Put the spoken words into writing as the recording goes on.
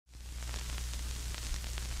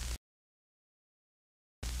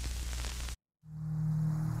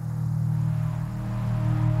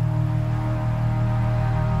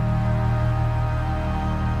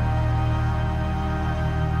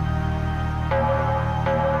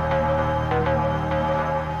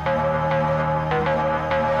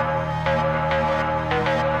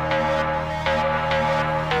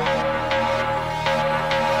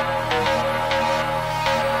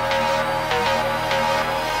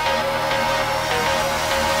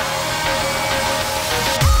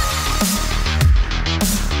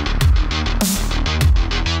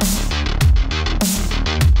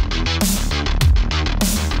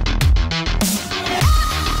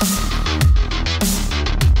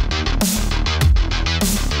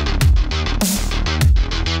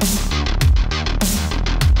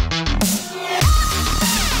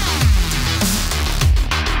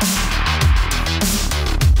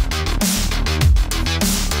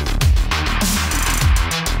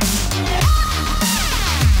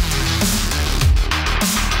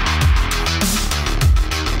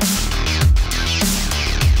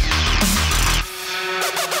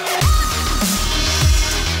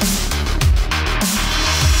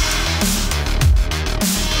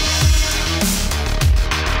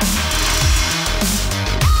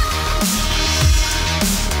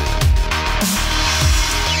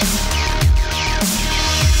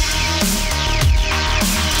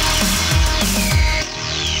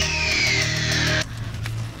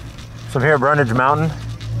So I'm here at Brundage Mountain.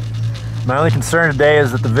 My only concern today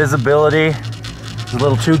is that the visibility is a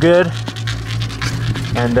little too good.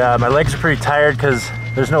 And my legs are pretty tired because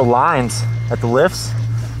there's no lines at the lifts.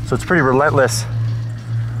 So it's pretty relentless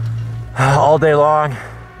all day long.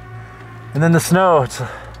 And then the snow, it's a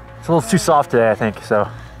little too soft today, I think. So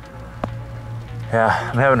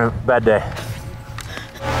yeah, I'm having a bad day.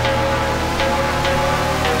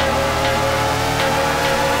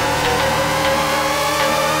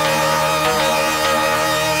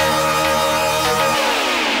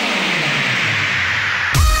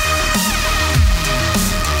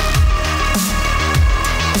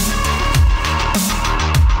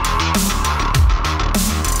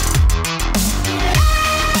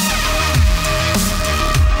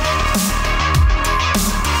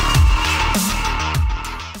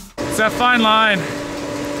 It's that fine line.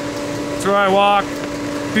 It's where I walk.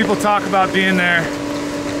 People talk about being there,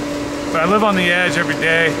 but I live on the edge every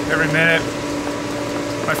day, every minute.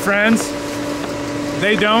 My friends,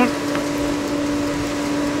 they don't,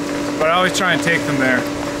 but I always try and take them there.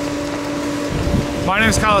 My name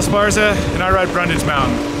is Kyle Esparza, and I ride Brundage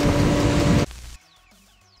Mountain.